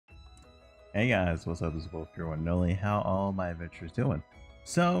Hey guys, what's up? This is Wolf here and Noli. How all my adventures doing?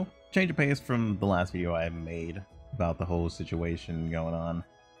 So, change of pace from the last video I made about the whole situation going on.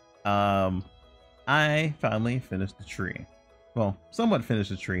 Um, I finally finished the tree. Well, somewhat finished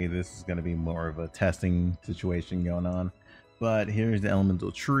the tree. This is going to be more of a testing situation going on. But here's the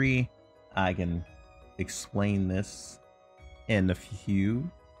elemental tree. I can explain this in a few.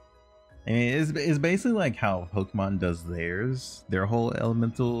 I mean, it's basically like how Pokemon does their whole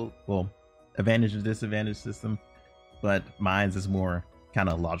elemental, well, advantage and disadvantage system, but mine's is more kind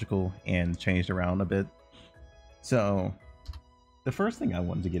of logical and changed around a bit. So the first thing I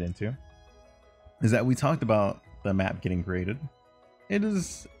wanted to get into is that we talked about the map getting graded. It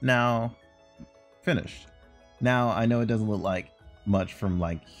is now finished. Now I know it doesn't look like much from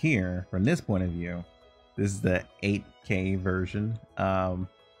like here from this point of view. This is the 8K version. I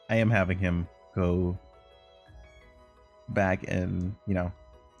am having him go back and, you know,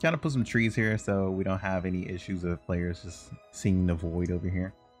 kind of put some trees here so we don't have any issues of players just seeing the void over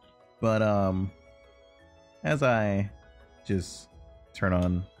here. But as I just turn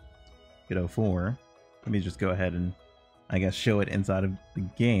on Ghetto 4, let me just go ahead and I guess show it inside of the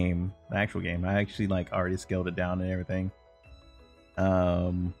game, the actual game. I actually like already scaled it down and everything.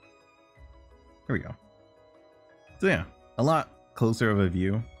 Here we go. So yeah, a lot closer of a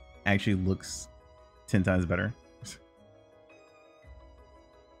view. Actually looks 10 times better.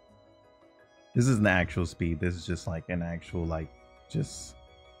 This isn't the actual speed. This is just like an actual like just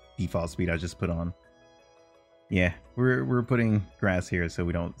default speed I just put on. Yeah, we're putting grass here so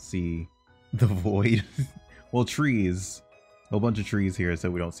we don't see the void. Well, trees, a whole bunch of trees here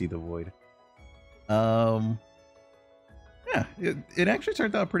so we don't see the void. Yeah, it actually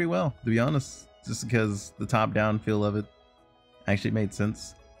turned out pretty well, to be honest. Just because the top-down feel of it actually made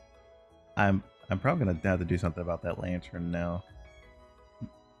sense. I'm probably gonna have to do something about that lantern now.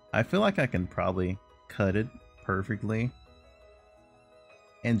 I feel like I can probably cut it perfectly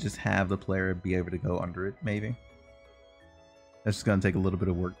and just have the player be able to go under it, maybe. That's just gonna take a little bit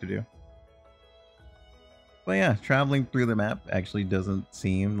of work to do. But yeah, traveling through the map actually doesn't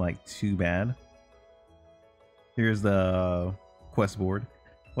seem like too bad. Here's the quest board.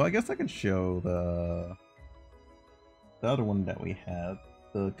 Well, I guess I can show the other one that we had,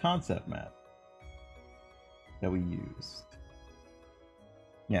 the concept map that we used.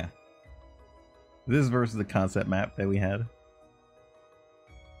 Yeah, this versus the concept map that we had.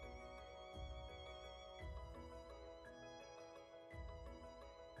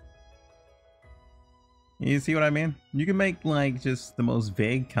 You see what I mean? You can make like just the most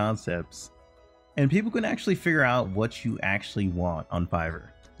vague concepts and people can actually figure out what you actually want on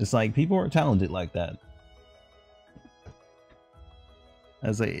Fiverr. It's like people are talented like that.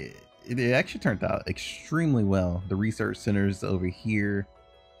 It actually turned out extremely well. The research center's over here.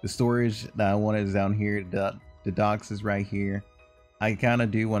 The storage that I wanted is down here. The docks is right here. I kind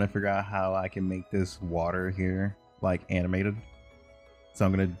of do want to figure out how I can make this water here like animated. So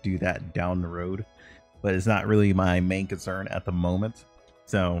I'm going to do that down the road. But it's not really my main concern at the moment.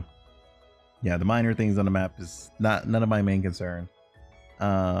 So yeah, the minor things on the map is none of my main concern.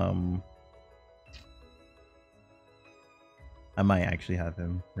 I might actually have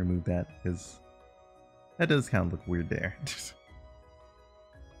him remove that because that does kind of look weird there.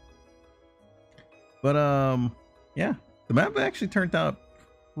 But yeah, the map actually turned out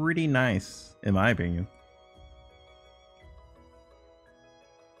pretty nice in my opinion.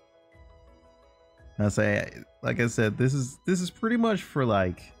 I say, like I said, this is pretty much for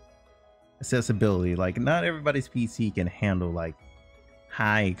like accessibility. Like not everybody's PC can handle like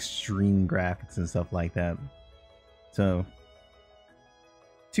high extreme graphics and stuff like that. So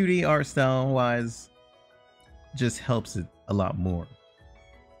 2D art style wise just helps it a lot more.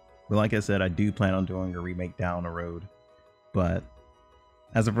 But like I said, I do plan on doing a remake down the road. But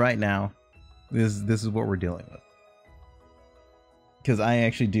as of right now, this is what we're dealing with. Because I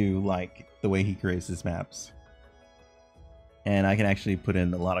actually do like the way he creates his maps. And I can actually put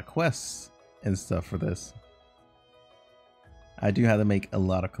in a lot of quests and stuff for this. I do have to make a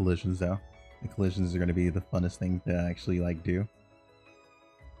lot of collisions though. The collisions are going to be the funnest thing to actually like do.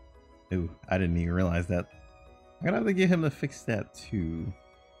 Ooh, I didn't even realize that. I'm gonna have to get him to fix that too.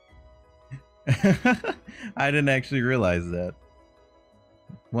 I didn't actually realize that.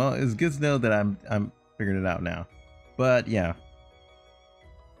 Well, it's good to know that I'm figuring it out now. But yeah,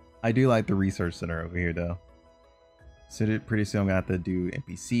 I do like the research center over here though. So pretty soon I'm gonna have to do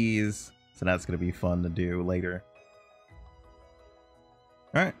NPCs, so that's gonna be fun to do later.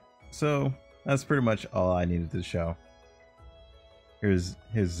 All right, so that's pretty much all I needed to show. Here's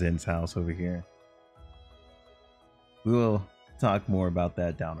his Zen's house over here. We will talk more about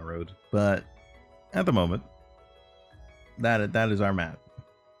that down the road, but at the moment, that is our map.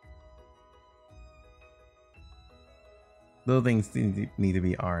 Those things need to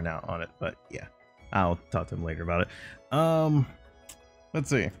be ironed out on it, but yeah, I'll talk to him later about it. Let's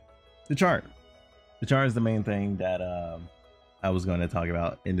see, the chart. The chart is the main thing that I was going to talk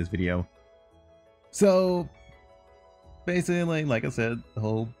about in this video. So basically, like I said, the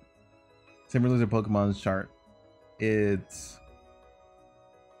whole similar to Pokemon's chart, it's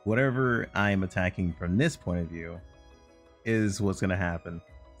whatever I'm attacking from this point of view is what's going to happen.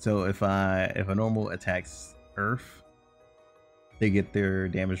 So if a normal attacks Earth, they get their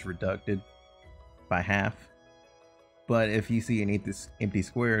damage reduced by half. But if you see any empty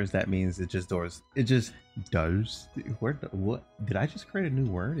squares, that means it just does. What did I just create a new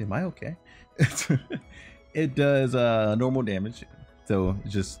word? Am I okay? It does normal damage, so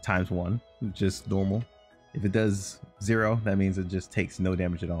just times 1, just normal. If it does 0, that means it just takes no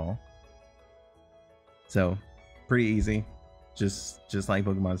damage at all. So pretty easy, just like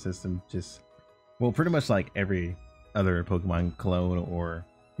Pokemon system, just well, pretty much like every other Pokemon clone or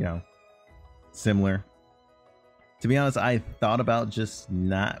similar. To be honest, I thought about just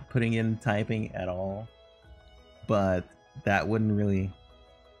not putting in typing at all, but that wouldn't really.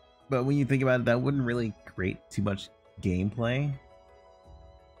 But when you think about it, that wouldn't really create too much gameplay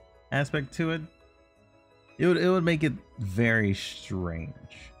aspect to it. It would make it very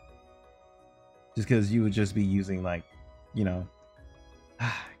strange. Just because you would just be using like, God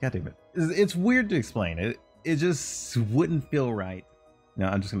damn it. It's weird to explain. It just wouldn't feel right. No,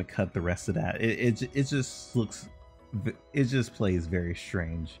 I'm just gonna cut the rest of that. It just plays very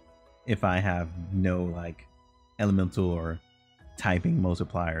strange if I have no like elemental or typing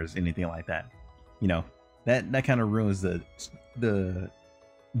multipliers, anything like that. That kind of ruins the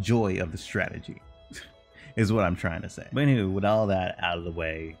joy of the strategy. Is what I'm trying to say. But anyway, with all that out of the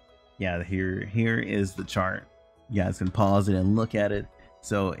way, yeah, here is the chart. You guys can pause it and look at it.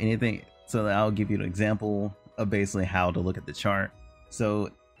 So I'll give you an example of basically how to look at the chart.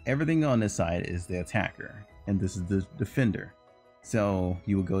 So everything on this side is the attacker, and this is the defender. So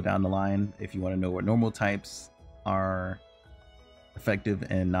you will go down the line if you want to know what normal types are effective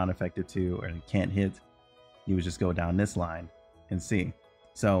and non-effective to, or can't hit. You would just go down this line and see.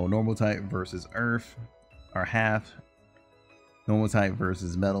 So normal type versus earth are half. Normal type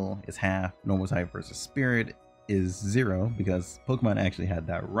versus metal is half. Normal type versus spirit is 0, because Pokemon actually had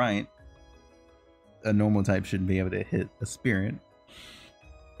that right. A normal type shouldn't be able to hit a spirit.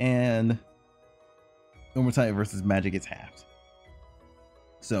 And normal type versus magic is halved.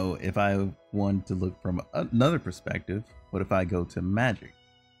 So if I want to look from another perspective, what if I go to magic?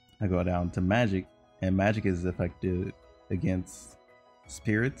 I go down to magic, and magic is effective against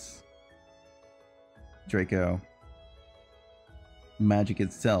spirits, Draco, magic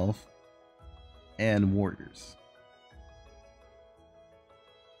itself, and warriors.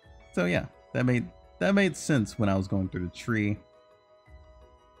 So yeah, that made sense when I was going through the tree.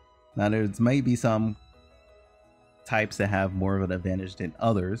 Now there might be some types that have more of an advantage than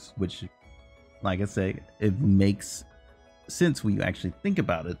others, which, like I say, it makes sense when you actually think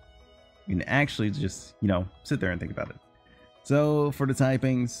about it. You can actually just sit there and think about it. So for the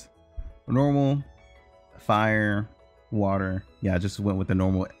typings, normal, fire, water. Yeah, I just went with the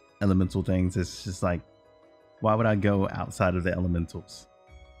normal elemental things. It's just like, why would I go outside of the elementals,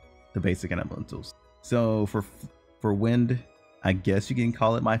 the basic elementals? So for wind, I guess you can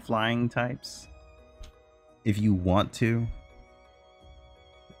call it my flying types if you want to,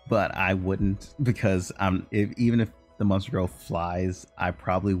 but I wouldn't, because even if the monster girl flies, I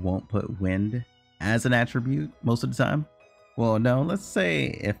probably won't put wind as an attribute most of the time. Well, no, let's say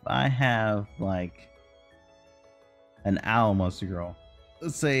if I have like an owl monster girl.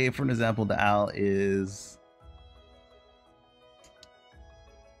 Let's say, for an example, the owl is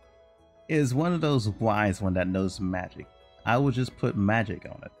one of those wise one that knows magic. I would just put magic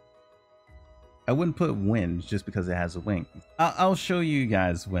on it. I wouldn't put wind just because it has a wing. I'll show you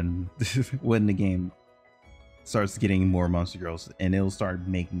guys when when the game starts getting more monster girls, and it'll start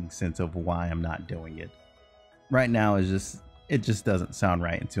making sense of why I'm not doing it. Right now, it just doesn't sound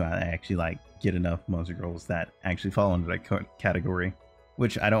right until I actually get enough monster girls that actually fall under that category,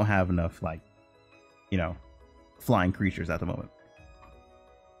 which I don't have enough flying creatures at the moment.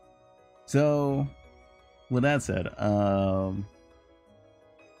 So with that said,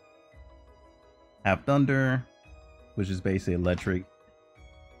 have thunder, which is basically electric.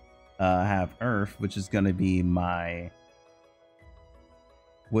 Have earth, which is gonna be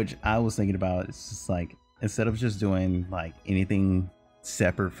which I was thinking about. It's just instead of just doing anything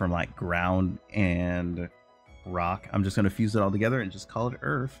separate from ground and rock, I'm just going to fuse it all together and just call it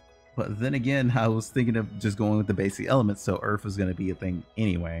earth. But then again, I was thinking of just going with the basic elements, so earth was going to be a thing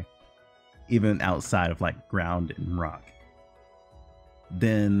anyway, even outside of like ground and rock.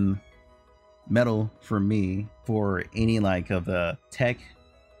 Then metal for me, for any like of the tech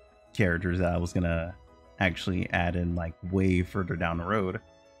characters that I was going to actually add in like way further down the road,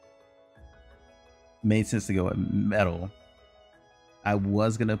 made sense to go with metal. I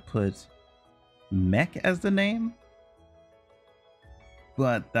was going to put mech as the name,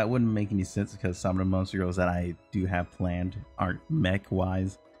 but that wouldn't make any sense because some of the monster girls that I do have planned aren't mech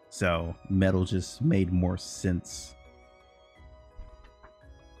wise, so metal just made more sense.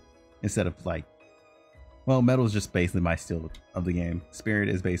 Instead of like, well, metal is just basically my steel of the game. Spirit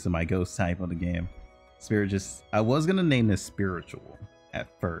is based on my ghost type of the game. Spirit just, I was gonna name this spiritual at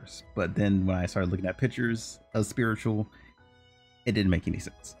first, but then when I started looking at pictures of spiritual, it didn't make any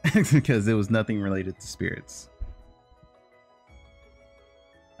sense because there was nothing related to spirits.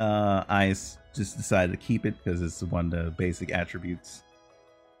 Ice, just decided to keep it because it's one of the basic attributes.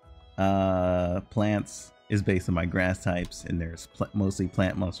 Plants is based on my grass types, and there's mostly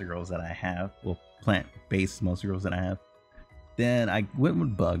plant monster girls that I have. Well, plant based monster girls that I have. Then I went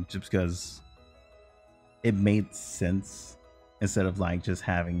with bug just because it made sense instead of like just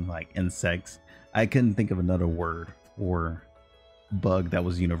having like insects. I couldn't think of another word for bug that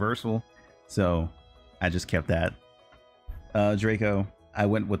was universal, so I just kept that. Draco, I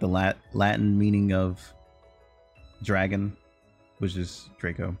went with the Latin meaning of dragon, which is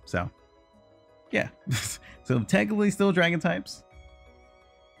Draco. So yeah, so technically still dragon types.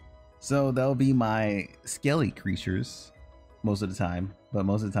 So that'll be my scaly creatures most of the time, but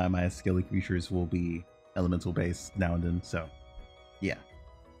most of the time my scaly creatures will be elemental based now and then. So yeah.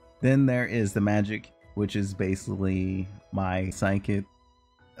 Then there is the magic, which is basically my psychic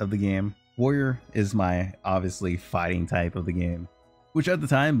of the game. Warrior is my obviously fighting type of the game, which at the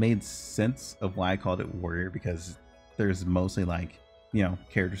time made sense of why I called it warrior, because there's mostly like, you know,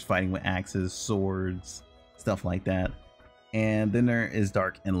 characters fighting with axes, swords, stuff like that. And then there is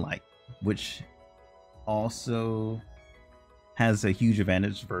dark and light, which also has a huge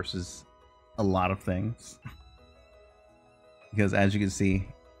advantage versus a lot of things, because as you can see,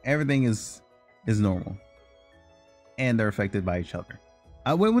 everything is normal and they're affected by each other.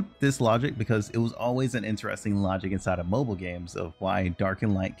 I went with this logic because it was always an interesting logic inside of mobile games of why dark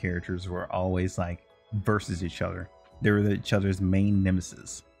and light characters were always like versus each other. They were each other's main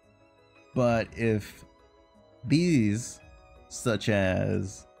nemesis. But if these, such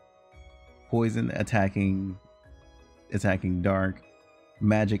as poison attacking dark,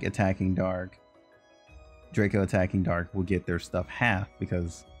 magic attacking dark, Draco attacking dark, will get their stuff half,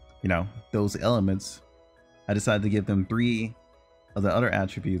 because, you know, those elements, I decided to give them 3 of the other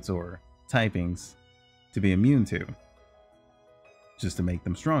attributes or typings to be immune to, just to make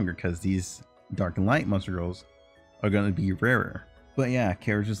them stronger, because these dark and light monster girls are going to be rarer. But yeah,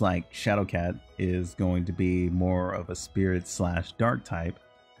 characters like Shadowcat is going to be more of a spirit / dark type.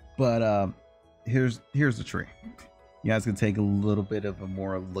 But here's the tree. You guys can take a little bit of a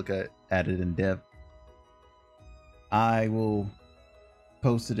more look at it in depth. I will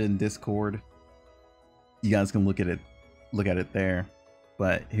post it in Discord. You guys can look at it there.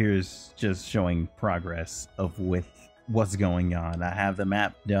 But here's just showing progress of with what's going on. I have the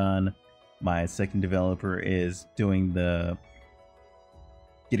map done. My second developer is doing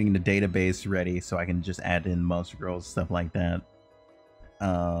getting the database ready so I can just add in monster girls, stuff like that.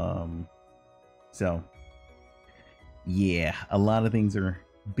 So yeah, a lot of things are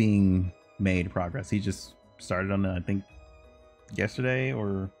being made progress. He just started on I think yesterday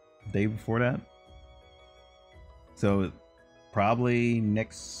or the day before that. So probably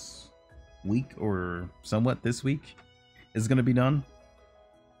next week or somewhat this week is going to be done.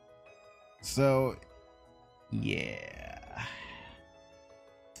 So yeah,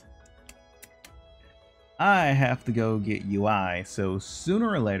 I have to go get UI, so sooner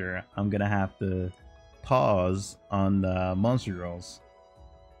or later I'm gonna have to pause on the monster girls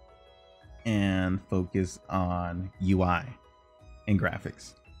and focus on UI and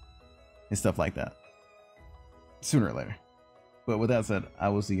graphics and stuff like that sooner or later. But with that said, I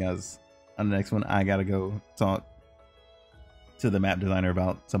will see you guys on the next one. I gotta go talk to the map designer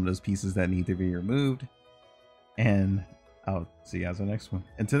about some of those pieces that need to be removed, and I'll see you guys on the next one.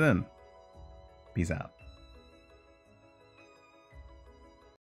 Until then, peace out.